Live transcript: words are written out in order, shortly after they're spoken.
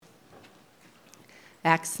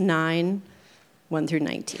Acts 9, 1 through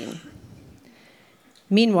 19.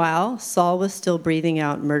 Meanwhile, Saul was still breathing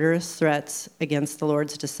out murderous threats against the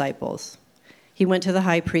Lord's disciples. He went to the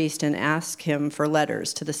high priest and asked him for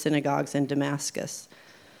letters to the synagogues in Damascus,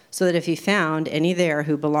 so that if he found any there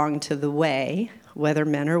who belonged to the way, whether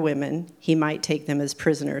men or women, he might take them as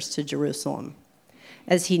prisoners to Jerusalem.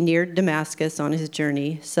 As he neared Damascus on his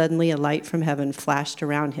journey, suddenly a light from heaven flashed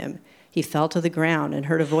around him. He fell to the ground and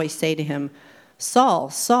heard a voice say to him, "Saul,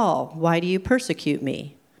 Saul, why do you persecute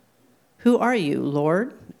me?" "Who are you,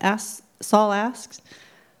 Lord?" Saul asked.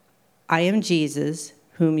 "I am Jesus,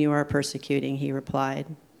 whom you are persecuting," he replied.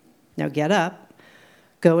 "Now get up,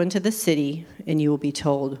 go into the city, and you will be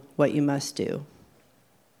told what you must do."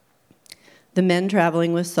 The men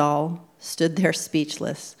traveling with Saul stood there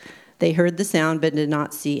speechless. They heard the sound but did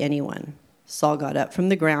not see anyone. Saul got up from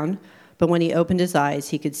the ground, but when he opened his eyes,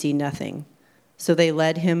 he could see nothing. So they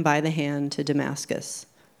led him by the hand to Damascus.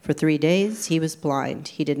 For 3 days he was blind.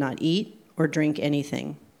 He did not eat or drink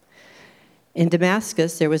anything. In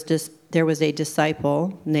Damascus there was a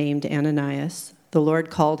disciple named Ananias. The Lord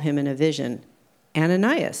called him in a vision.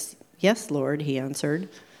 "Ananias." "Yes, Lord," he answered.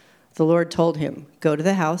 The Lord told him, "Go to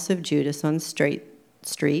the house of Judas on Straight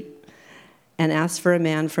Street and ask for a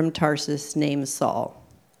man from Tarsus named Saul,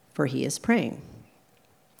 for he is praying.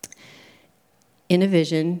 In a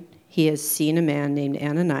vision, he has seen a man named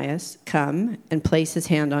Ananias come and place his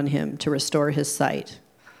hand on him to restore his sight."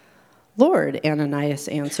 "Lord," Ananias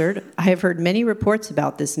answered, "I have heard many reports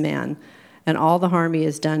about this man and all the harm he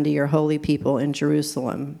has done to your holy people in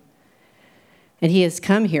Jerusalem. And he has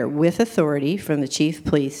come here with authority from the chief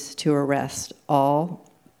police to arrest all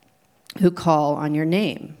who call on your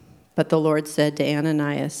name." But the Lord said to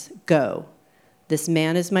Ananias, "Go. This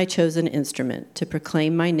man is my chosen instrument to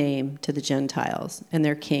proclaim my name to the Gentiles and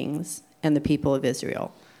their kings and the people of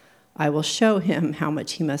Israel. I will show him how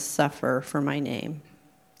much he must suffer for my name."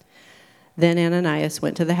 Then Ananias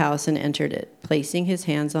went to the house and entered it. Placing his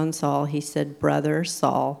hands on Saul, he said, "Brother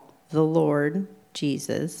Saul, the Lord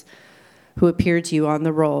Jesus, who appeared to you on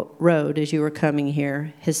the road as you were coming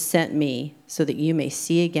here, has sent me so that you may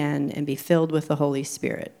see again and be filled with the Holy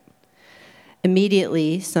Spirit."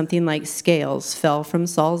 Immediately, something like scales fell from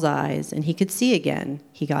Saul's eyes, and he could see again.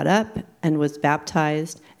 He got up and was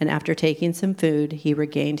baptized, and after taking some food, he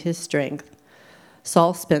regained his strength.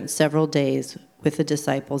 Saul spent several days with the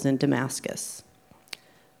disciples in Damascus.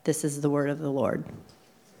 This is the word of the Lord.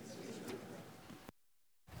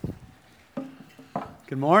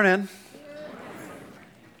 Good morning.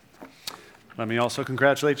 Let me also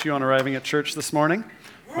congratulate you on arriving at church this morning.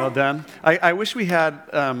 Well done. I wish we had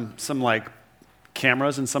some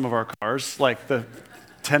cameras in some of our cars, like the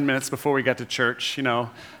 10 minutes before we got to church,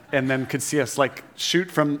 and then could see us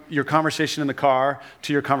shoot from your conversation in the car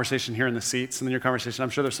to your conversation here in the seats, and then your conversation. I'm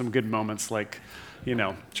sure there's some good moments trying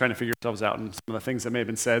to figure yourselves out and some of the things that may have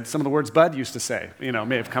been said. Some of the words Bud used to say,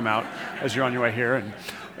 may have come out as you're on your way here.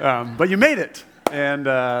 But you made it. And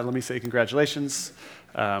let me say congratulations.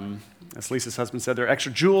 As Lisa's husband said, there are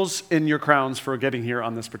extra jewels in your crowns for getting here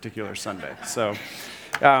on this particular Sunday. So,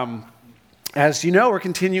 as you know, we're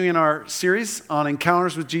continuing our series on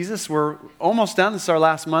encounters with Jesus. We're almost done. This is our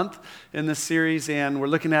last month in this series, and we're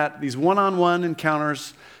looking at these one-on-one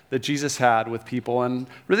encounters that Jesus had with people. And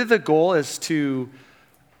really the goal is to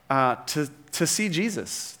see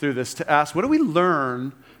Jesus through this, to ask, what do we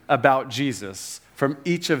learn about Jesus from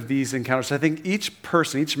each of these encounters? I think each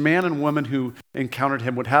person, each man and woman who encountered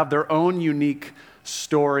him would have their own unique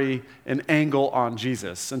story and angle on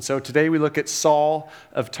Jesus. And so today we look at Saul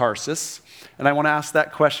of Tarsus, and I want to ask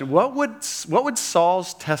that question. What would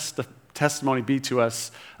Saul's testimony be to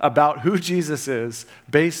us about who Jesus is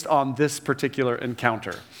based on this particular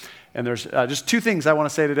encounter? And there's just 2 things I want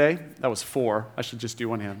to say today. That was 4. I should just do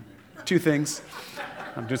one hand. 2 things.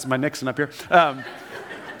 I'm doing my Nixon up here.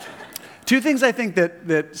 2 things I think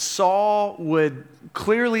that Saul would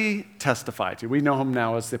clearly testify to. We know him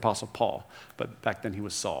now as the Apostle Paul, but back then he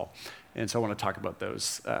was Saul. And so I want to talk about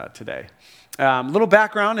those today. Little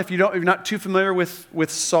background, if you're not too familiar with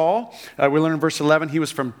Saul, we learn in verse 11, he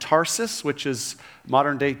was from Tarsus, which is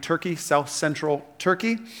modern-day Turkey, south-central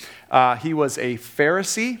Turkey. He was a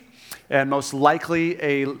Pharisee, and most likely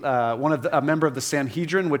a member of the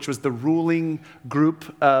Sanhedrin, which was the ruling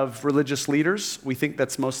group of religious leaders. We think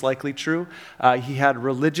that's most likely true. He had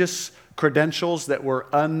religious credentials that were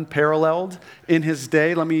unparalleled in his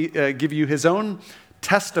day. Let me give you his own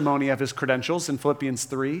testimony of his credentials in Philippians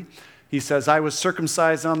 3. He says, "I was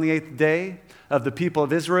circumcised on the 8th day, of the people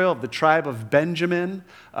of Israel, of the tribe of Benjamin,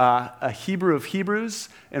 a Hebrew of Hebrews,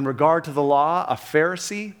 in regard to the law, a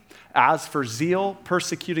Pharisee, as for zeal,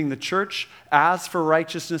 persecuting the church, as for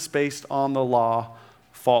righteousness based on the law,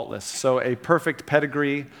 faultless. So a perfect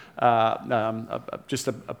pedigree, just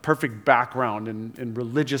a perfect background in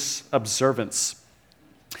religious observance.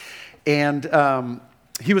 And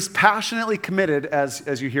he was passionately committed,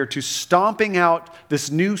 as you hear, to stomping out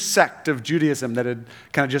this new sect of Judaism that had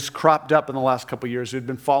kind of just cropped up in the last couple of years, who had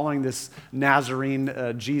been following this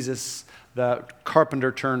Nazarene Jesus, the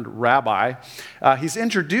carpenter turned rabbi. He's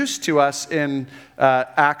introduced to us in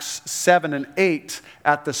Acts 7 and 8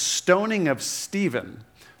 at the stoning of Stephen.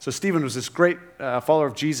 So Stephen was this great follower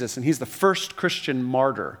of Jesus, and he's the first Christian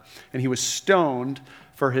martyr. And he was stoned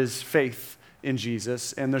for his faith in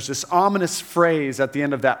Jesus. And there's this ominous phrase at the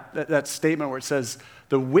end of that statement where it says,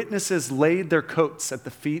 the witnesses laid their coats at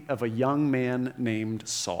the feet of a young man named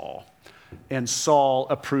Saul. And Saul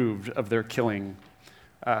approved of their killing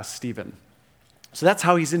Stephen. So that's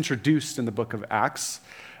how he's introduced in the book of Acts.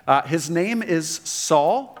 His name is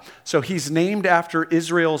Saul. So he's named after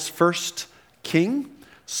Israel's first king,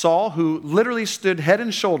 Saul, who literally stood head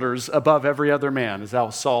and shoulders above every other man, is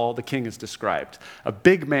how Saul the king is described. A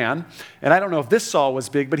big man. And I don't know if this Saul was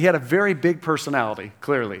big, but he had a very big personality,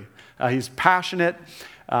 clearly. He's passionate.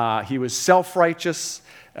 He was self-righteous.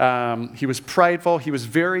 He was prideful. He was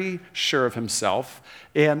very sure of himself.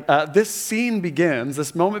 And this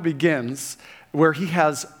moment begins where he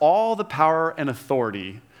has all the power and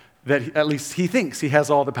authority that at least he thinks he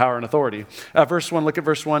has all the power and authority. Verse 1, look at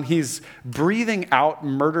verse 1. He's breathing out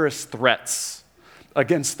murderous threats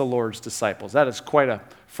against the Lord's disciples. That is quite a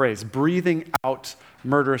phrase, breathing out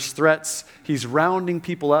murderous threats. He's rounding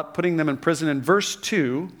people up, putting them in prison. In verse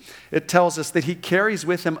 2, it tells us that he carries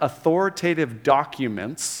with him authoritative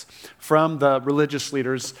documents from the religious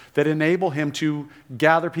leaders that enable him to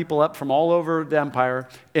gather people up from all over the empire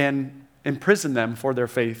and imprison them for their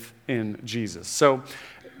faith in Jesus. So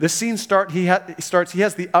this scene he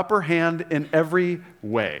has the upper hand in every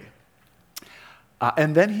way.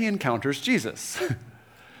 And then he encounters Jesus.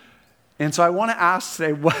 And so I want to ask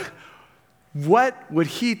today, what would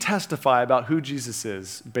he testify about who Jesus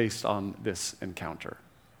is based on this encounter?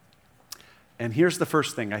 And here's the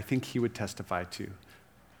first thing I think he would testify to.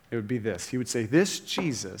 It would be this. He would say, this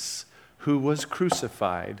Jesus who was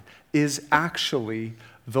crucified is actually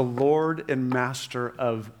the Lord and Master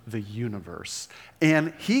of the universe.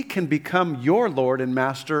 And he can become your Lord and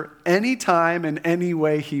Master anytime and any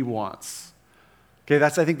way he wants. Okay,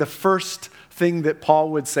 that's, I think, the first thing that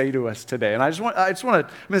Paul would say to us today. And I just want to,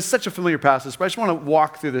 it's such a familiar passage, but I just want to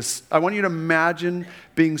walk through this. I want you to imagine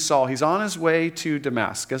being Saul. He's on his way to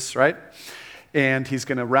Damascus, right? And he's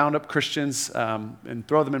going to round up Christians and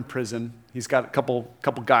throw them in prison. He's got a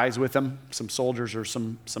couple guys with him, some soldiers or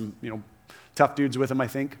some tough dudes with him, I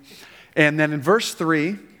think. And then in verse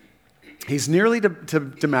 3, he's nearly to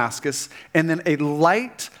Damascus, and then a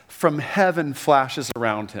light from heaven flashes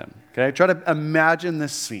around him. Okay, try to imagine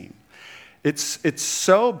this scene. It's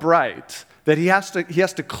so bright that he has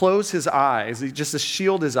to close his eyes, just to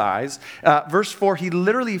shield his eyes. Verse 4, he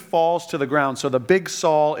literally falls to the ground. So the big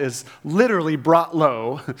Saul is literally brought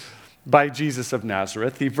low by Jesus of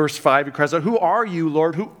Nazareth. Verse 5, he cries out, "Who are you,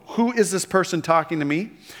 Lord? Who is this person talking to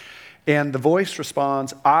me?" And the voice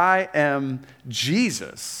responds, "I am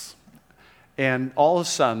Jesus." And all of a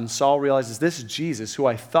sudden, Saul realizes this Jesus, who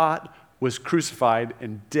I thought was crucified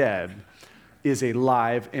and dead, is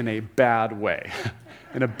alive in a bad way,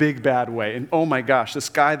 in a big bad way. And oh my gosh, this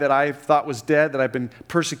guy that I thought was dead, that I've been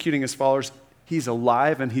persecuting his followers, he's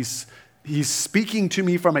alive, and he's speaking to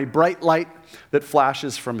me from a bright light that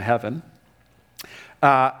flashes from heaven.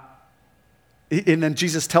 And then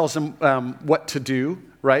Jesus tells him what to do,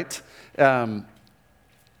 right?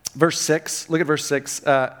 Verse 6, look at verse 6.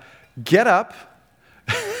 Get up,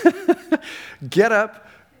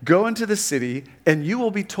 go into the city, and you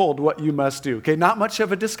will be told what you must do. Okay, not much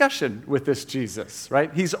of a discussion with this Jesus,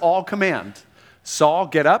 right? He's all command. Saul,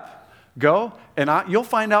 get up, go, and you'll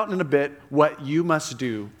find out in a bit what you must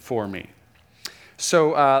do for me.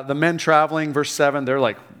 So the men traveling, verse 7, they're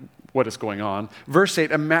like, what is going on? Verse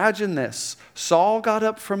 8, imagine this. Saul got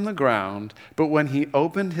up from the ground, but when he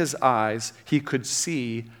opened his eyes, he could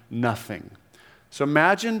see nothing. So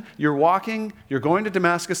imagine you're walking, you're going to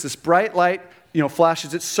Damascus, this bright light,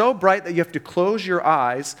 flashes. It's so bright that you have to close your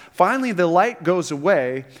eyes. Finally, the light goes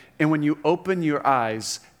away, and when you open your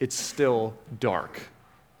eyes, it's still dark.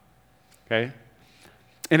 Okay?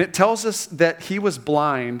 And it tells us that he was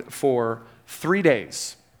blind for 3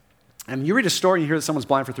 days. And you read a story and you hear that someone's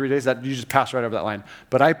blind for 3 days, that you just pass right over that line.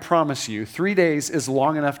 But I promise you, 3 days is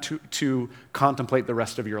long enough to contemplate the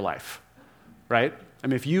rest of your life, right? I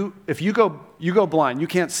mean, if you go blind, you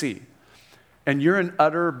can't see, and you're in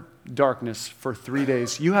utter darkness for 3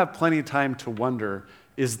 days, you have plenty of time to wonder,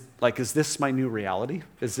 is this my new reality?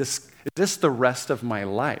 Is this the rest of my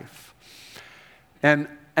life? And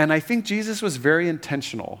I think Jesus was very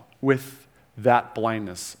intentional with that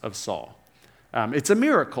blindness of Saul. It's a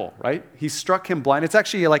miracle, right? He struck him blind. It's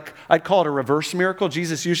actually I'd call it a reverse miracle.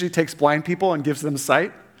 Jesus usually takes blind people and gives them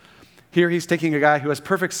sight. Here he's taking a guy who has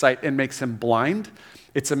perfect sight and makes him blind.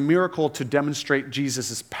 It's a miracle to demonstrate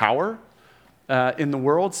Jesus' power in the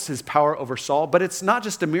world, his power over Saul. But it's not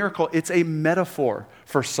just a miracle, it's a metaphor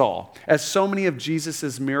for Saul, as so many of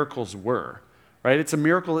Jesus' miracles were. Right? It's a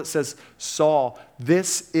miracle that says, Saul,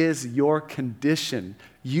 this is your condition.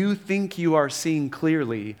 You think you are seeing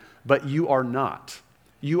clearly, but you are not.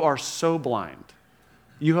 You are so blind.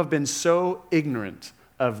 You have been so ignorant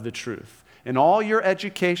of the truth. And all your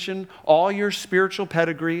education, all your spiritual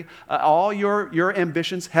pedigree, all your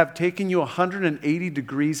ambitions have taken you 180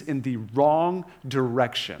 degrees in the wrong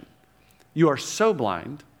direction. You are so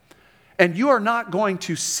blind, and you are not going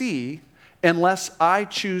to see unless I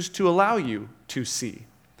choose to allow you to see,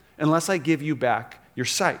 unless I give you back your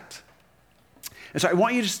sight. And so I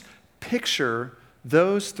want you to just picture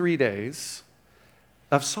those 3 days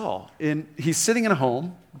of Saul. He's sitting in a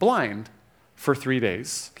home, blind, for 3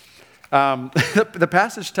 days. The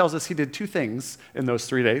passage tells us he did two things in those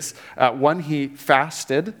 3 days. One, he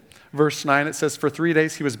fasted. Verse 9, it says, for 3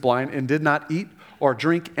 days he was blind and did not eat or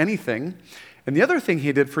drink anything. And the other thing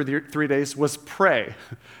he did for the 3 days was pray.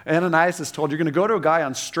 Ananias is told, you're going to go to a guy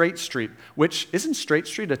on Straight Street, which isn't Straight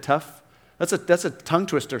Street that's a tongue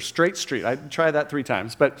twister, Straight Street. I tried that 3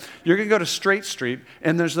 times. But you're going to go to Straight Street,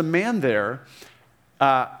 and there's a man there,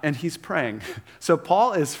 and he's praying. So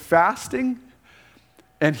Paul is fasting,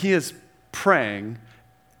 and he is praying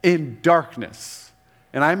in darkness.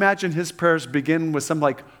 And I imagine his prayers begin with something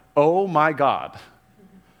like, oh my God.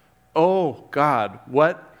 Oh God,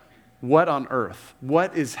 what on earth?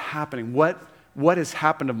 What is happening? What has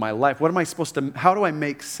happened to my life? How do I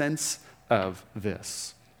make sense of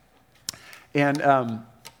this? And the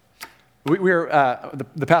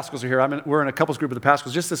Pascals are here. We're in a couples group of the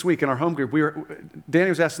Pascals. Just this week in our home group, Danny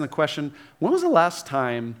was asking the question, when was the last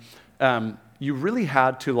time you really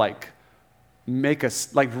had to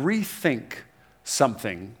rethink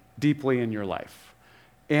something deeply in your life?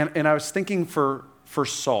 And I was thinking for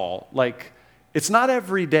Saul, it's not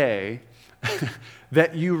every day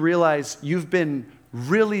that you realize you've been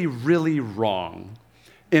really, really wrong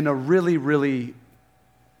in a really, really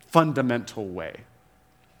fundamental way.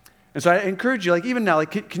 And so I encourage you, even now,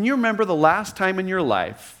 can you remember the last time in your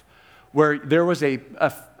life where there was a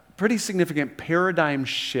pretty significant paradigm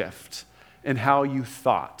shift in how you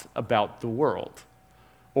thought about the world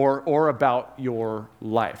or about your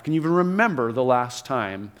life? Can you even remember the last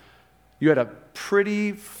time you had a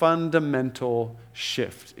pretty fundamental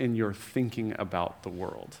shift in your thinking about the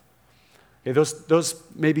world? Okay, those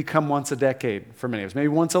maybe come once a decade for many of us, maybe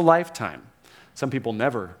once a lifetime. Some people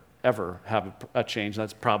never, ever have a change.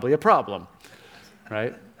 That's probably a problem,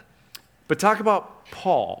 right? But talk about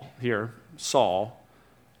Paul here, Saul,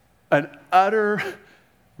 an utter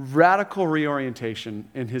radical reorientation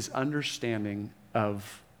in his understanding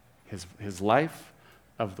of his life,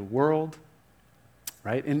 of the world,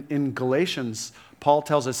 right? In Galatians, Paul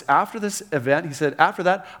tells us after this event, he said, after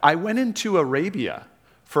that, I went into Arabia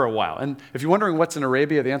for a while. And if you're wondering what's in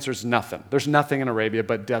Arabia, the answer is nothing. There's nothing in Arabia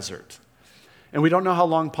but desert. And we don't know how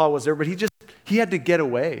long Paul was there, but he had to get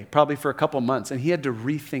away probably for a couple months, and he had to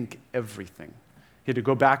rethink everything. He had to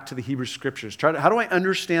go back to the Hebrew Scriptures. How do I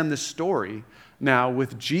understand this story now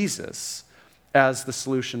with Jesus as the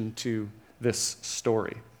solution to this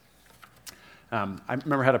story? I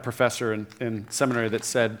remember I had a professor in seminary that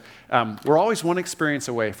said, we're always one experience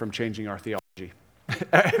away from changing our theology.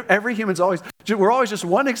 Every human's we're always just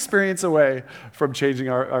one experience away from changing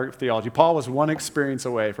our theology. Paul was one experience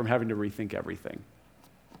away from having to rethink everything.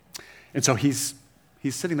 And so he's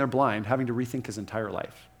sitting there blind, having to rethink his entire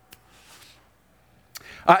life.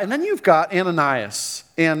 And then you've got Ananias.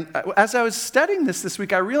 And as I was studying this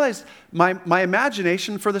week, I realized my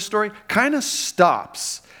imagination for the story kind of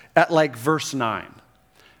stops at verse 9.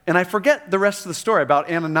 And I forget the rest of the story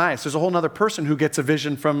about Ananias. There's a whole other person who gets a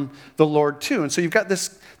vision from the Lord too. And so you've got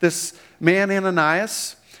this man,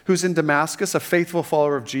 Ananias, who's in Damascus, a faithful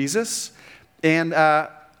follower of Jesus. And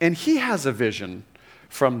he has a vision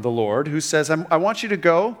from the Lord who says, I want you to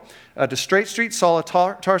go to Straight Street. Saul of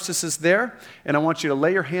Tarsus is there. And I want you to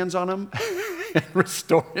lay your hands on him and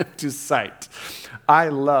restore him to sight. I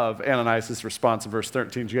love Ananias' response in verse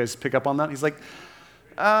 13. Did you guys pick up on that? He's like,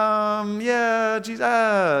 yeah, Jesus,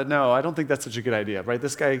 no, I don't think that's such a good idea, right?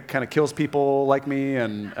 This guy kind of kills people like me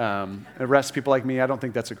and arrests people like me. I don't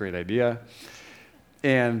think that's a great idea.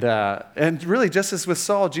 And really, just as with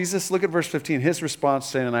Saul, Jesus, look at verse 15, his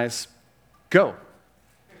response to Ananias, go.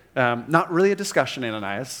 Not really a discussion,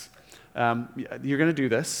 Ananias. You're going to do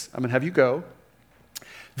this. I'm going to have you go.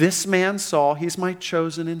 This man, Saul, he's my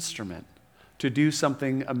chosen instrument to do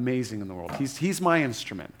something amazing in the world. He's my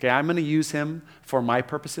instrument. Okay, I'm going to use him for my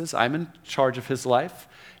purposes. I'm in charge of his life,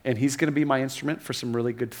 and he's going to be my instrument for some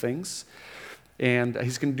really good things. And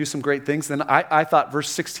he's going to do some great things. Then I thought verse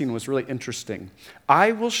 16 was really interesting.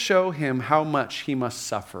 I will show him how much he must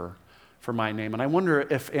suffer for my name. And I wonder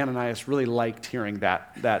if Ananias really liked hearing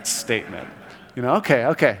that statement. You know,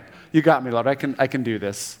 okay, you got me, Lord. I can do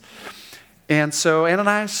this. And so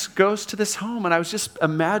Ananias goes to this home, and I was just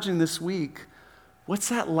imagining this week, what's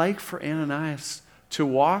that like for Ananias to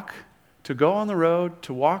go on the road,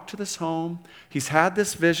 to walk to this home? He's had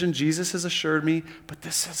this vision, Jesus has assured me, but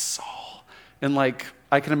this is Saul. And like,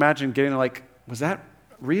 I can imagine getting like, was that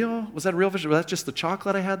real? Was that a real vision? Was that just the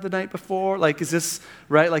chocolate I had the night before? Like, is this,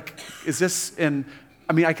 right? Like, is this, and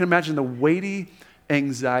I mean, I can imagine the weighty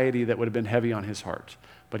anxiety that would have been heavy on his heart.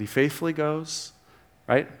 But he faithfully goes,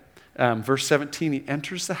 right? Verse 17, he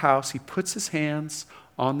enters the house, he puts his hands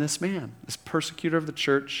on this man, this persecutor of the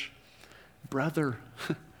church, brother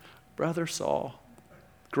Saul,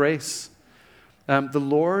 grace. The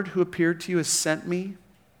Lord who appeared to you has sent me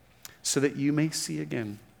so that you may see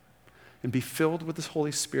again and be filled with his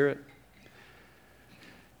Holy Spirit.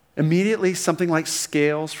 Immediately, something like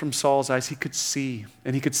scales from Saul's eyes, he could see,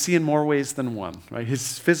 and he could see in more ways than one, right?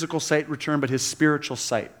 His physical sight returned, but his spiritual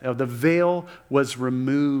sight. The veil was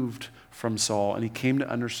removed from Saul, and he came to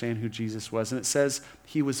understand who Jesus was. And it says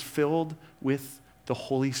he was filled with the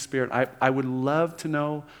Holy Spirit. I would love to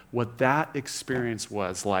know what that experience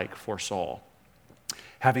was like for Saul.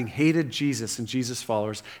 Having hated Jesus and Jesus'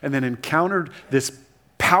 followers, and then encountered this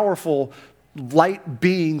powerful light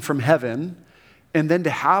being from heaven, and then to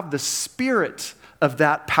have the spirit of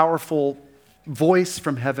that powerful voice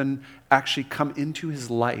from heaven actually come into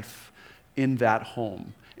his life in that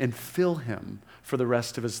home and fill him for the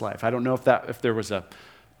rest of his life. I don't know if there was a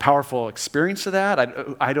powerful experience of that.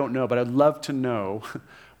 I don't know, but I'd love to know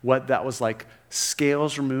what that was like.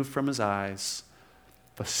 Scales removed from his eyes,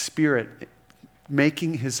 the Spirit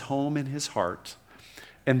making his home in his heart.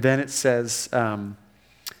 And then it says, and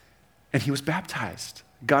he was baptized.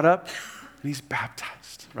 Got up, and he's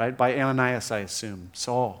baptized, right? By Ananias, I assume.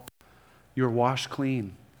 Saul, you're washed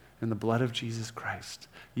clean in the blood of Jesus Christ.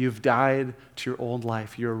 You've died to your old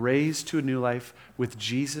life. You're raised to a new life with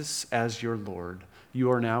Jesus as your Lord.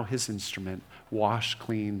 You are now his instrument, washed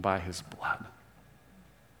clean by his blood,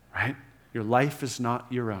 right? Your life is not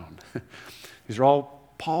your own. These are all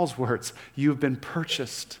Paul's words. You've been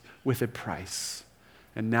purchased with a price,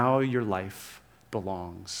 and now your life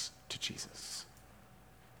belongs to Jesus.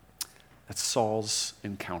 That's Saul's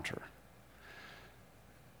encounter.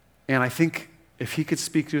 And I think if he could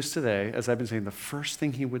speak to us today, as I've been saying, the first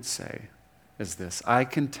thing he would say is this: I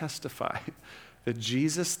can testify that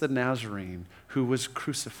Jesus the Nazarene, who was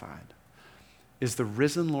crucified, is the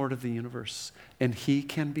risen Lord of the universe, and he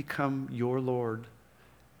can become your Lord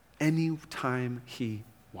anytime he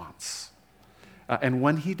wants. And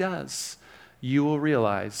when he does, you will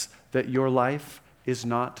realize that your life is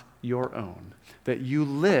not your own, that you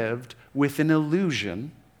lived with an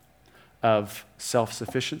illusion of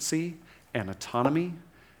self-sufficiency and autonomy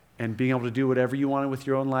and being able to do whatever you wanted with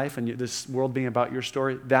your own life and this world being about your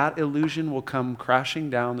story. That illusion will come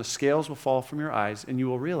crashing down, the scales will fall from your eyes, and you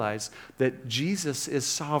will realize that Jesus is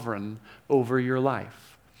sovereign over your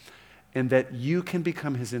life and that you can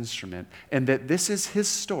become his instrument and that this is his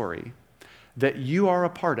story that you are a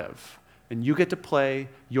part of, and you get to play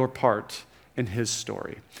your part in his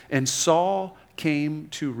story. And Saul came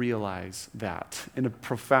to realize that in a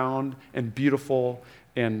profound and beautiful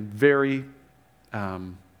and very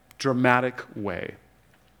dramatic way.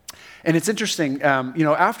 And it's interesting,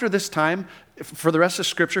 after this time, for the rest of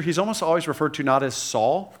Scripture, he's almost always referred to not as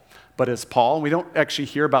Saul, but as Paul. And we don't actually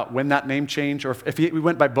hear about when that name changed or if we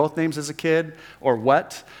went by both names as a kid or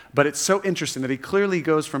what. But it's so interesting that he clearly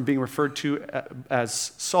goes from being referred to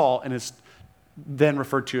as Saul and is then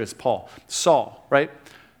referred to as Paul. Saul, right?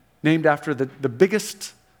 Named after the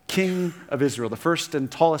biggest king of Israel, the first and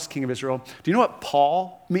tallest king of Israel. Do you know what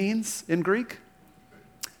Paul means in Greek?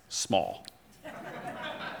 Small.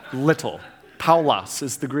 Little. Paulos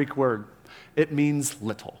is the Greek word. It means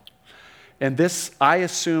little. And this, I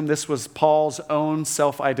assume this was Paul's own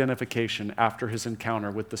self-identification after his encounter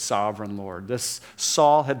with the sovereign Lord. This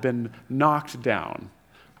Saul had been knocked down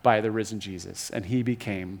by the risen Jesus, and he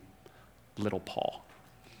became little Paul.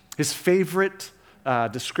 His favorite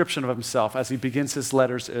description of himself as he begins his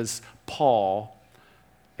letters is Paul,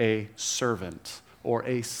 a servant or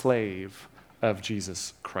a slave of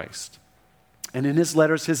Jesus Christ. And in his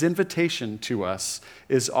letters, his invitation to us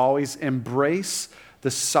is always embrace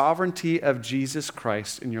the sovereignty of Jesus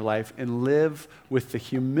Christ in your life and live with the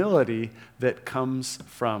humility that comes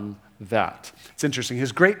from that. It's interesting.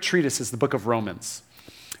 His great treatise is the book of Romans.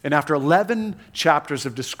 And after 11 chapters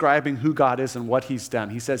of describing who God is and what he's done,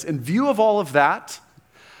 he says, in view of all of that,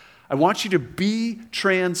 I want you to be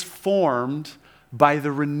transformed by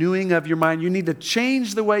the renewing of your mind. You need to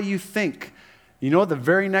change the way you think. You know, the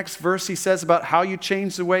very next verse he says about how you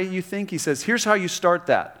change the way you think, he says, here's how you start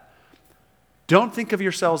that. Don't think of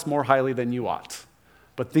yourselves more highly than you ought,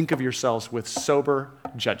 but think of yourselves with sober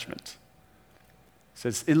judgment. He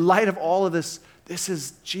says, in light of all of this, this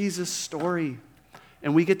is Jesus' story,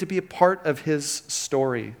 and we get to be a part of his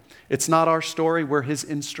story. It's not our story, we're his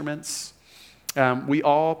instruments. We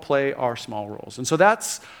all play our small roles. And so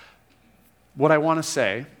that's what I want to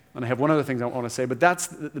say, and I have one other thing I want to say, but that's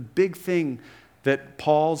the big thing that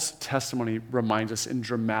Paul's testimony reminds us in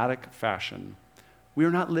dramatic fashion. We are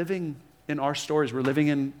not living in our stories. We're living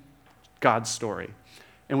in God's story.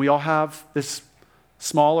 And we all have this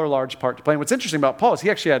small or large part to play. And what's interesting about Paul is he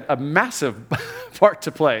actually had a massive part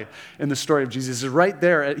to play in the story of Jesus. It's right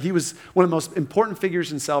there. He was one of the most important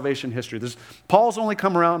figures in salvation history. Paul's only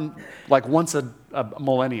come around like once a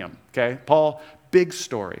millennium, okay? Paul, big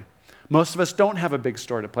story. Most of us don't have a big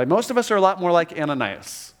story to play. Most of us are a lot more like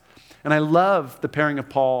Ananias. And I love the pairing of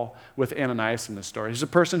Paul with Ananias in this story. He's a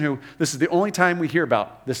person who, this is the only time we hear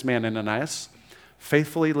about this man Ananias,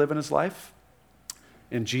 faithfully living his life.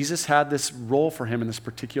 And Jesus had this role for him in this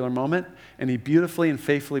particular moment, and he beautifully and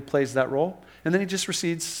faithfully plays that role. And then he just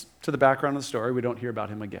recedes to the background of the story. We don't hear about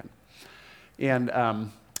him again. And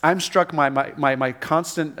I'm struck by my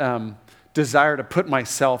constant desire to put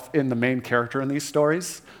myself in the main character in these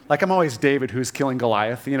stories. Like I'm always David who's killing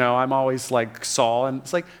Goliath, you know, I'm always like Saul, and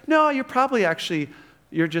it's like, no,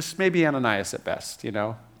 you're just maybe Ananias at best, you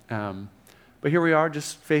know. But here we are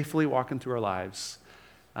just faithfully walking through our lives,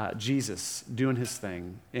 Jesus doing his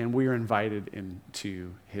thing, and we are invited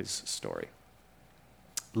into his story.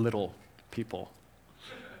 Little people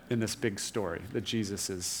in this big story that Jesus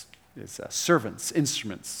is servants,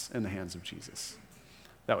 instruments in the hands of Jesus.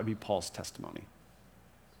 That would be Paul's testimony.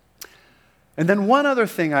 And then one other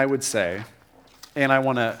thing I would say, and I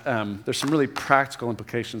want to, there's some really practical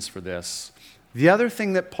implications for this. The other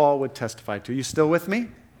thing that Paul would testify to, you still with me?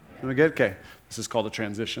 Am I good? Okay. This is called a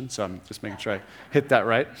transition, so I'm just making sure I hit that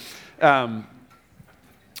right.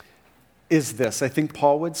 Is this, I think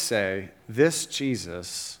Paul would say, this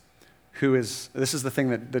Jesus this is the thing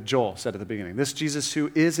that Joel said at the beginning, this Jesus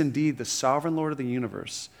who is indeed the sovereign Lord of the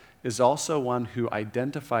universe is also one who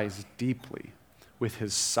identifies deeply with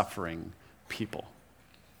his suffering people.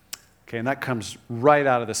 Okay, and that comes right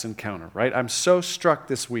out of this encounter, right? I'm so struck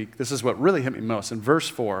this week. This is what really hit me most. In verse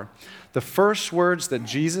 4, the first words that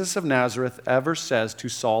Jesus of Nazareth ever says to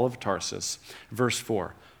Saul of Tarsus, verse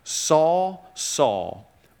 4, Saul,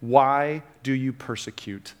 Saul, why do you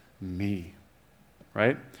persecute me?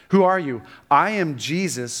 Right? Who are you? I am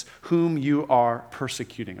Jesus whom you are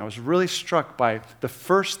persecuting. I was really struck by the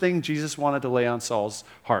first thing Jesus wanted to lay on Saul's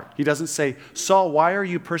heart. He doesn't say, Saul, why are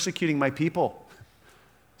you persecuting my people?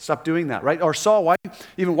 Stop doing that, right? Or Saul, why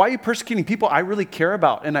are you persecuting people I really care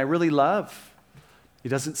about and I really love? He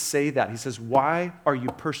doesn't say that. He says, why are you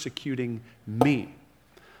persecuting me?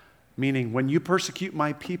 Meaning, when you persecute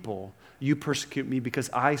my people, you persecute me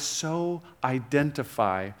because I so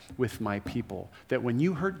identify with my people that when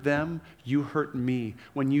you hurt them, you hurt me.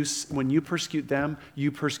 When you persecute them,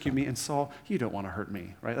 you persecute me. And Saul, you don't want to hurt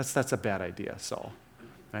me, right? That's a bad idea, Saul,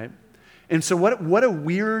 right? And so what a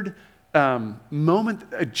weird moment,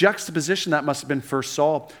 a juxtaposition that must have been for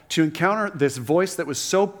Saul to encounter this voice that was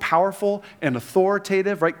so powerful and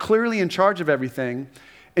authoritative, right? Clearly in charge of everything.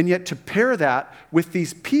 And yet to pair that with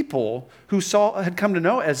these people who Saul had come to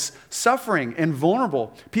know as suffering and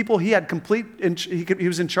vulnerable, people he had he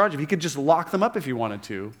was in charge of. He could just lock them up if he wanted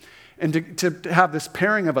to. And to have this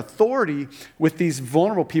pairing of authority with these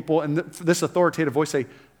vulnerable people and this authoritative voice say,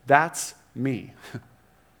 that's me.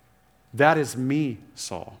 That is me,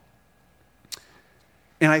 Saul.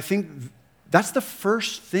 And I think that's the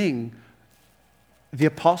first thing the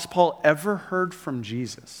Apostle Paul ever heard from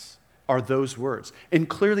Jesus. Are those words. And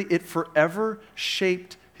clearly it forever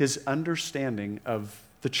shaped his understanding of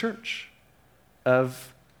the church,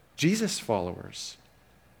 of Jesus followers.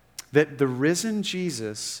 That the risen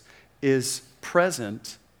Jesus is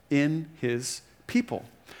present in his people.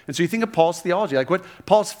 And so you think of Paul's theology, like what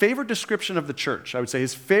Paul's favorite description of the church, I would say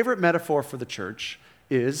his favorite metaphor for the church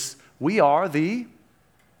is we are the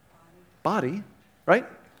body, right?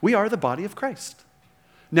 We are the body of Christ.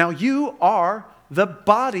 Now you are the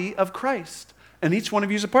body of Christ, and each one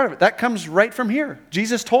of you is a part of it. That comes right from here.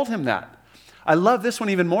 Jesus told him that. I love this one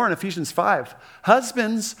even more in Ephesians 5.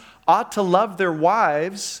 Husbands ought to love their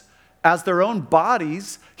wives as their own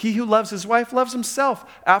bodies. He who loves his wife loves himself.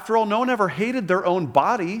 After all, no one ever hated their own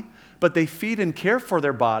body, but they feed and care for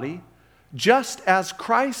their body, just as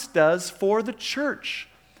Christ does for the church.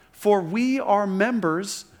 For we are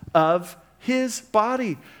members of his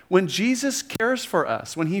body. When Jesus cares for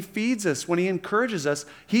us, when he feeds us, when he encourages us,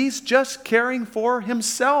 he's just caring for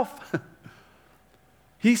himself.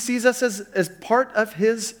 He sees us as part of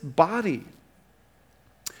his body.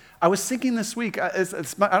 I was thinking this week, I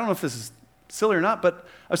don't know if this is silly or not, but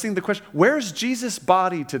I was thinking the question, where's Jesus'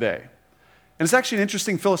 body today? And it's actually an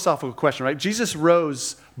interesting philosophical question, right? Jesus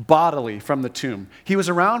rose bodily from the tomb. He was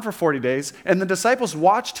around for 40 days, and the disciples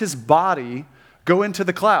watched his body go into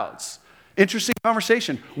the clouds. Interesting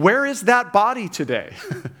conversation. Where is that body today?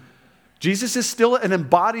 Jesus is still an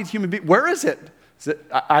embodied human being. Where is it?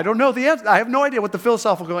 I don't know the answer. I have no idea what the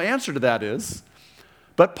philosophical answer to that is.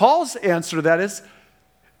 But Paul's answer to that is,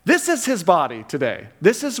 this is his body today.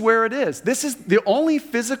 This is where it is. This is the only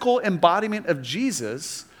physical embodiment of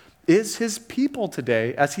Jesus is his people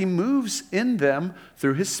today as he moves in them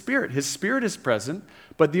through his Spirit. His Spirit is present,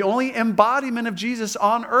 but the only embodiment of Jesus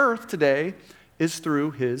on earth today is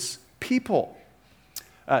through his people.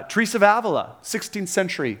 Teresa of Avila, 16th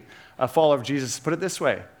century follower of Jesus, put it this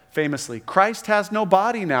way, famously, Christ has no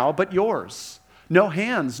body now but yours, no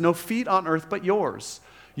hands, no feet on earth but yours.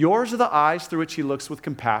 Yours are the eyes through which he looks with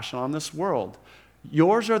compassion on this world.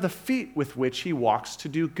 Yours are the feet with which he walks to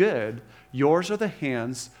do good. Yours are the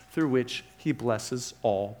hands through which he blesses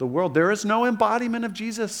all the world. There is no embodiment of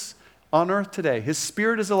Jesus on earth today. His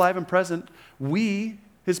Spirit is alive and present. We,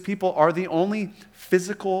 his people, are the only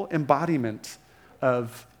physical embodiment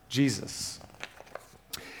of Jesus.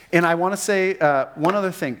 And I want to say one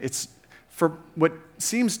other thing. It's for what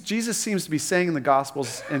Jesus seems to be saying in the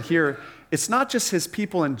Gospels and here, it's not just his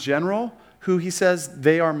people in general who he says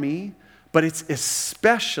they are me, but it's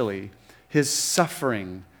especially his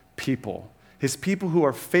suffering people, his people who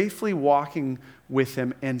are faithfully walking with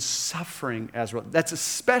him and suffering as well. That's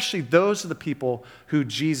especially those are the people who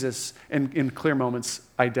Jesus, in clear moments,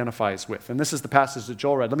 identifies with. And this is the passage that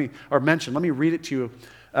Joel read. Let me read it to you.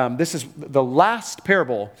 This is the last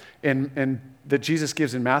parable that Jesus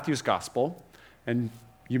gives in Matthew's gospel, and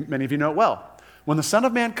many of you know it well. When the Son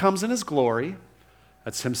of Man comes in his glory,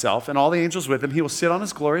 that's himself, and all the angels with him, he will sit on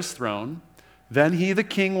his glorious throne. Then he, the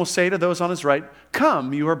king, will say to those on his right,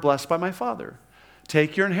 "Come, you are blessed by my Father.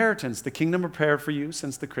 Take your inheritance, the kingdom prepared for you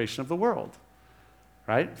since the creation of the world."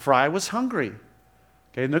 Right? For I was hungry.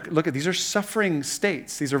 Okay, look at these are suffering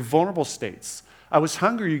states. These are vulnerable states. I was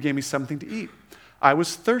hungry, you gave me something to eat. I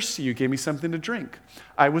was thirsty, you gave me something to drink.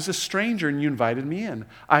 I was a stranger, and you invited me in.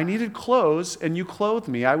 I needed clothes, and you clothed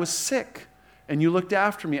me. I was sick, and you looked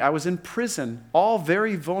after me. I was in prison, all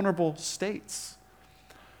very vulnerable states.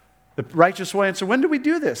 The righteous will answer, when do we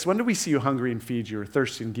do this? When do we see you hungry and feed you, or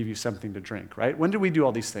thirsty and give you something to drink, right? When do we do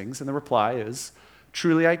all these things? And the reply is,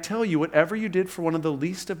 truly I tell you, whatever you did for one of the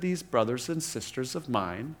least of these brothers and sisters of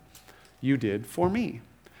mine, you did for me.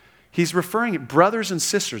 He's referring to brothers and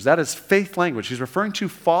sisters. That is faith language. He's referring to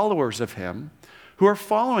followers of him who are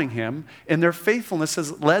following him, and their faithfulness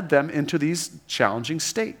has led them into these challenging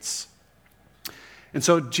states. And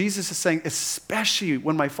so Jesus is saying, especially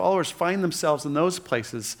when my followers find themselves in those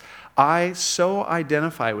places, I so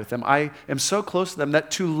identify with them. I am so close to them that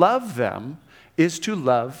to love them is to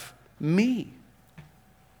love me.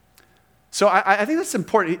 So I think that's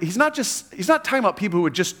important. He's not talking about people who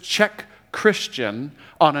would just check Christian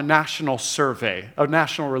on a national survey, a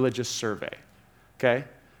national religious survey. Okay?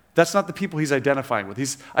 That's not the people he's identifying with.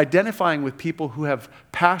 He's identifying with people who have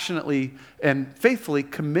passionately and faithfully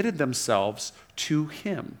committed themselves to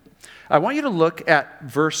him. I want you to look at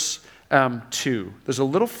verse 2. There's a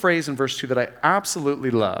little phrase in verse 2 that I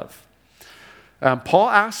absolutely love. Paul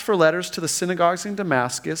asked for letters to the synagogues in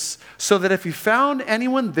Damascus so that if he found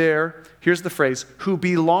anyone there, here's the phrase, who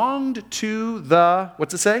belonged to the,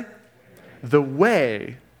 what's it say? The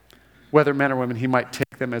way, whether men or women, he might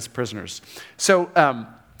take them as prisoners. So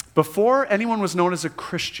before anyone was known as a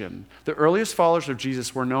Christian, the earliest followers of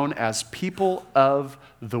Jesus were known as people of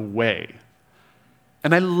the way.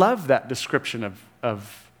 And I love that description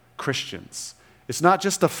of Christians. It's not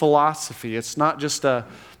just a philosophy. It's not just a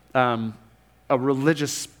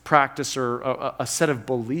religious practice or a set of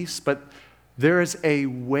beliefs, but There is a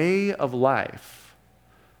way of life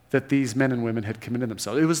that these men and women had committed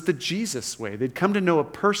themselves. It was the Jesus way. They'd come to know a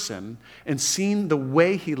person and seen the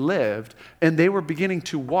way he lived, and they were beginning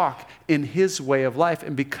to walk in his way of life.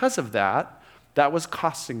 And because of that, that was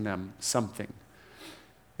costing them something.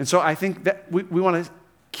 And so I think that we want to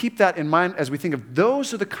keep that in mind as we think of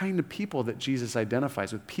those are the kind of people that Jesus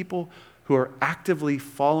identifies with, people who are actively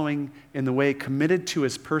following in the way, committed to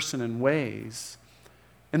his person and ways.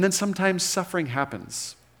 And then sometimes suffering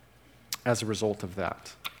happens as a result of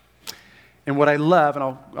that. And what I love,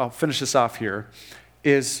 and I'll finish this off here,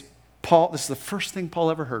 is Paul, this is the first thing Paul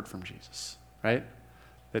ever heard from Jesus, right?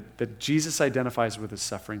 That Jesus identifies with his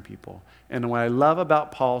suffering people. And what I love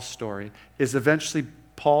about Paul's story is eventually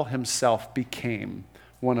Paul himself became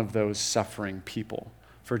one of those suffering people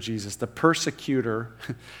for Jesus. The persecutor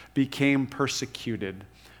became persecuted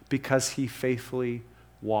because he faithfully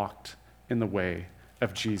walked in the way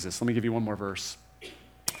of Jesus. Let me give you one more verse.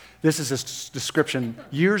 This is a description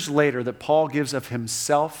years later that Paul gives of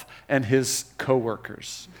himself and his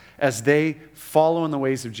co-workers as they follow in the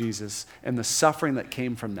ways of Jesus and the suffering that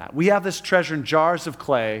came from that. We have this treasure in jars of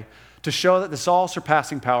clay to show that this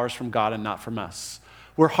all-surpassing power is from God and not from us.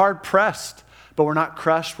 We're hard-pressed, but we're not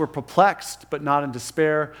crushed. We're perplexed, but not in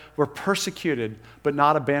despair. We're persecuted, but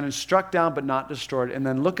not abandoned. Struck down, but not destroyed. And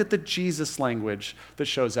then look at the Jesus language that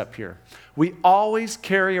shows up here. We always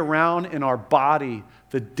carry around in our body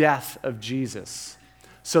the death of Jesus,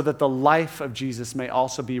 so that the life of Jesus may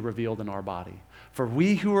also be revealed in our body. For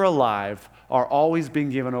we who are alive are always being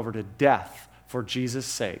given over to death for Jesus'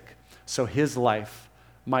 sake, so his life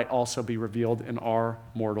might also be revealed in our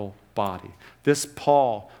mortal body. This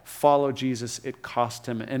Paul followed Jesus. It cost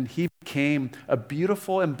him, and he became a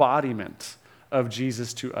beautiful embodiment of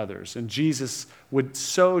Jesus to others. And Jesus would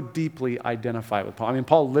so deeply identify with Paul. I mean,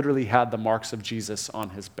 Paul literally had the marks of Jesus on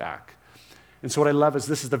his back. And so what I love is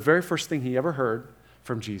this is the very first thing he ever heard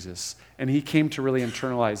from Jesus. And he came to really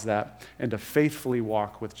internalize that and to faithfully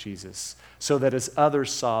walk with Jesus so that as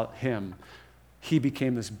others saw him, he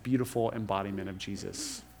became this beautiful embodiment of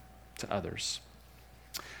Jesus to others.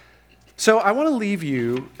 So I want to leave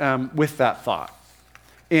you with that thought.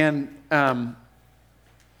 And there's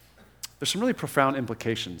some really profound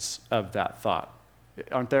implications of that thought,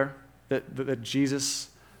 aren't there? That Jesus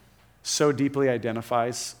so deeply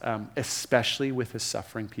identifies, especially with his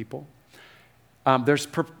suffering people.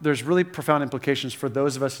 There's really profound implications for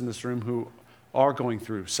those of us in this room who are going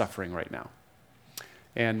through suffering right now.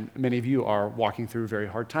 And many of you are walking through very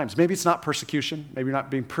hard times. Maybe it's not persecution. Maybe you're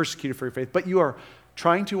not being persecuted for your faith, but you are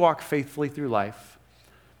trying to walk faithfully through life,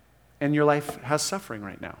 and your life has suffering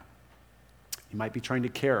right now. You might be trying to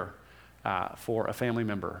care for a family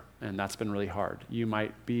member, and that's been really hard. You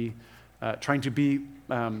might be trying to be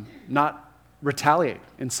not retaliate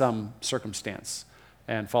in some circumstance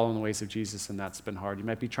and follow in the ways of Jesus, and that's been hard. You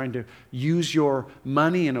might be trying to use your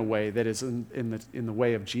money in a way that is in the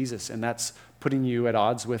way of Jesus, and that's putting you at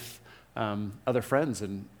odds with other friends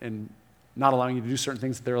and not allowing you to do certain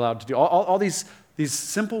things that they're allowed to do. All these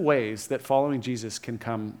simple ways that following Jesus can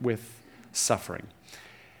come with suffering.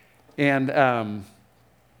 And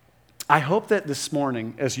I hope that this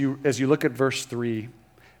morning, as you look at verse 3,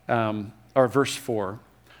 or verse 4,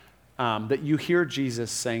 that you hear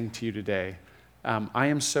Jesus saying to you today, I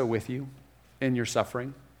am so with you in your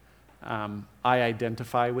suffering. I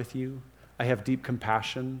identify with you. I have deep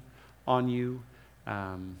compassion on you.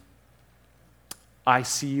 I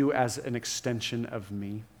see you as an extension of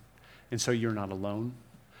me, and so you're not alone.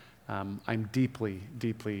 I'm deeply,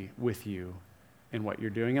 deeply with you in what you're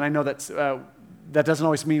doing. And I know that doesn't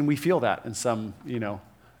always mean we feel that in some,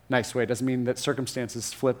 nice way. It doesn't mean that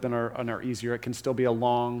circumstances flip and are easier. It can still be a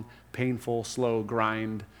long, painful, slow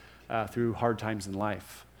grind through hard times in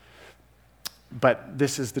life. But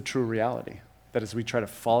this is the true reality, that as we try to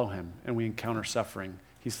follow him and we encounter suffering,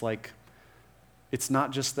 he's like, it's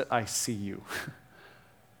not just that I see you.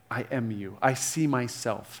 I am you. I see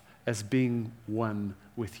myself as being one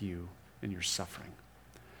with you in your suffering.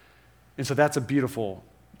 And so that's a beautiful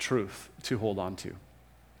truth to hold on to.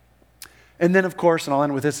 And then, of course, and I'll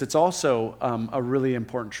end with this, it's also a really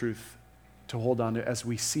important truth to hold on to as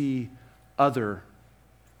we see other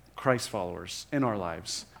Christ followers in our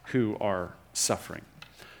lives who are suffering,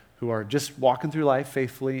 who are just walking through life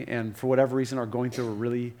faithfully and for whatever reason are going through a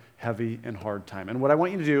really heavy and hard time. And what I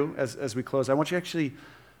want you to do as we close, I want you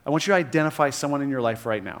to identify someone in your life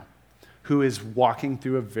right now who is walking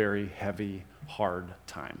through a very heavy, hard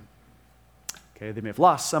time. Okay, they may have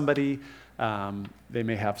lost somebody. They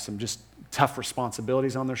may have some just tough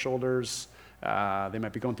responsibilities on their shoulders. They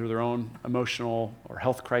might be going through their own emotional or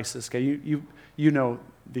health crisis. Okay, you know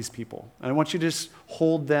these people. And I want you to just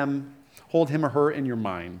hold him or her in your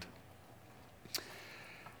mind.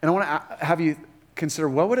 And I want to have you consider,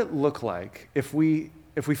 what would it look like if we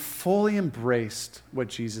fully embraced what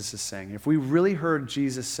Jesus is saying? If we really heard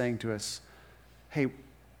Jesus saying to us, hey,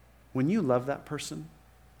 when you love that person,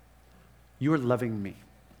 you are loving me.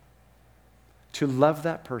 To love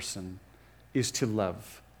that person is to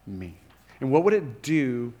love me. And what would it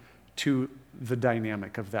do to the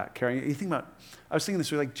dynamic of that caring? You think about, I was thinking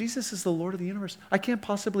this way, like, Jesus is the Lord of the universe. I can't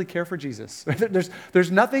possibly care for Jesus.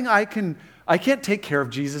 There's nothing I can't take care of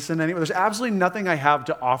Jesus in any way. There's absolutely nothing I have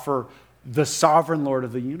to offer the sovereign Lord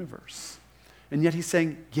of the universe. And yet he's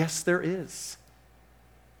saying, yes, there is.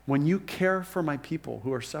 When you care for my people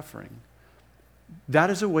who are suffering, that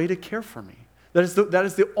is a way to care for me. That is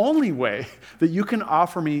the only way that you can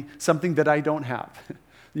offer me something that I don't have.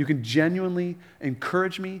 You can genuinely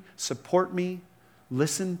encourage me, support me,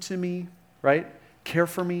 listen to me, right? Care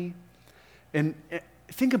for me. And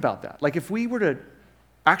think about that. Like, if we were to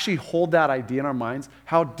actually hold that idea in our minds,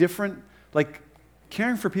 how different, like,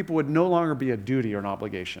 caring for people would no longer be a duty or an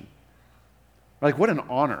obligation. Like, what an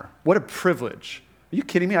honor. What a privilege. Are you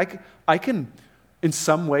kidding me? I can in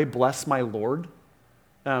some way bless my Lord.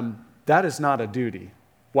 That is not a duty.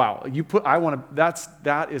 Wow,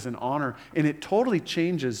 that is an honor. And it totally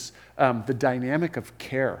changes the dynamic of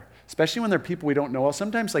care, especially when there are people we don't know. Well,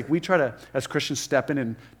 sometimes, like, we try to, as Christians, step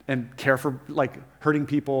in and care for, like, hurting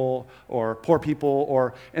people or poor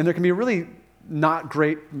people, and there can be a really not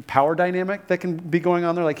great power dynamic that can be going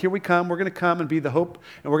on there. Like, here we come, we're going to come and be the hope,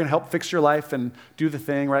 and we're going to help fix your life and do the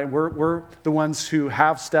thing, right? We're the ones who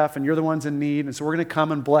have stuff, and you're the ones in need, and so we're going to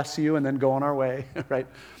come and bless you and then go on our way, right?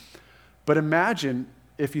 But imagine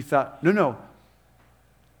if you thought, no,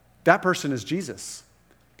 that person is Jesus.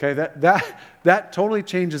 Okay, that totally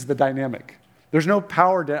changes the dynamic. There's no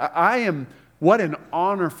power. What an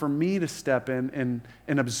honor for me to step in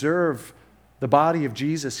and observe the body of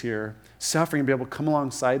Jesus here suffering and be able to come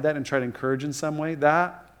alongside that and try to encourage in some way.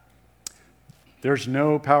 There's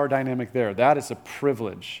no power dynamic there. That is a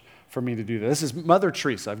privilege for me to do that. This is Mother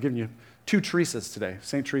Teresa. I've given you 2 Teresas today,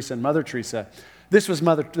 St. Teresa and Mother Teresa. This was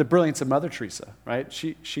the brilliance of Mother Teresa, right?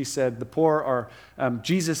 She said, the poor are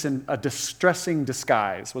Jesus in a distressing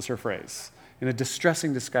disguise, was her phrase. In a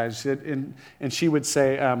distressing disguise. She said, and she would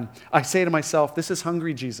say, I say to myself, this is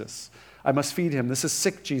hungry Jesus. I must feed him. This is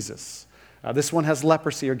sick Jesus. This one has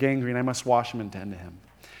leprosy or gangrene. I must wash him and tend to him.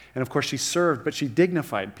 And of course, she served, but she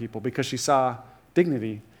dignified people because she saw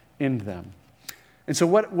dignity in them. And so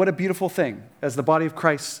what a beautiful thing as the body of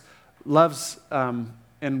Christ loves and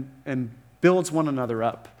builds one another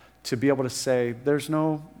up to be able to say, there's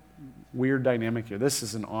no weird dynamic here. This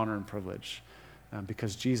is an honor and privilege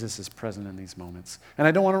because Jesus is present in these moments. And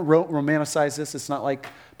I don't want to romanticize this. It's not like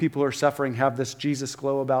people who are suffering have this Jesus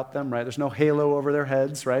glow about them, right? There's no halo over their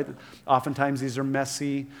heads, right? Oftentimes these are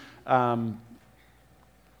messy, not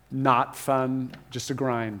fun, just a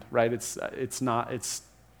grind, right? It's the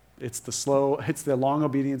long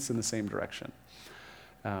obedience in the same direction.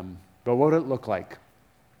 But what would it look like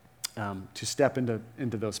to step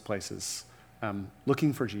into those places,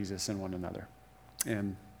 looking for Jesus in one another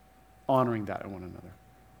and honoring that in one another?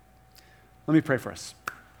 Let me pray for us.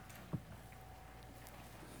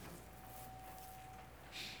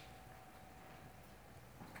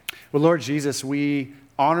 Well, Lord Jesus, we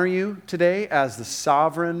honor you today as the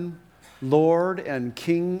sovereign Lord and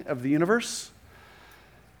King of the universe.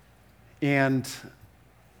 And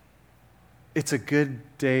it's a good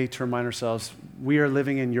day to remind ourselves we are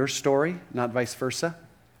living in your story, not vice versa.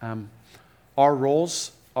 Our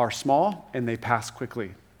roles are small and they pass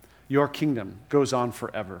quickly. Your kingdom goes on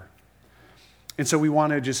forever. And so we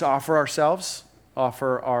want to just offer ourselves,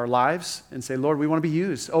 offer our lives, and say, Lord, we want to be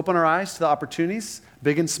used. Open our eyes to the opportunities,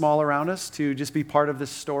 big and small around us, to just be part of this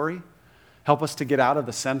story. Help us to get out of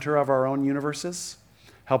the center of our own universes.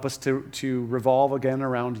 Help us to revolve again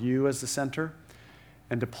around you as the center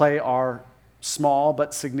and to play our small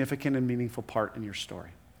but significant and meaningful part in your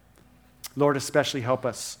story. Lord, especially help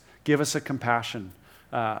us. Give us a compassion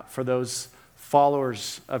for those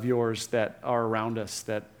followers of yours that are around us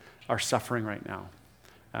that are suffering right now.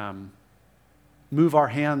 Move our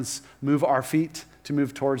hands, move our feet to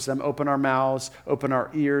move towards them. Open our mouths, open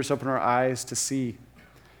our ears, open our eyes to see.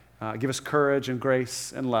 Give us courage and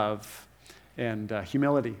grace and love and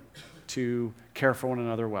humility to care for one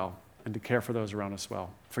another well and to care for those around us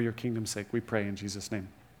well. For your kingdom's sake, we pray in Jesus' name.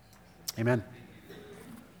 Amen.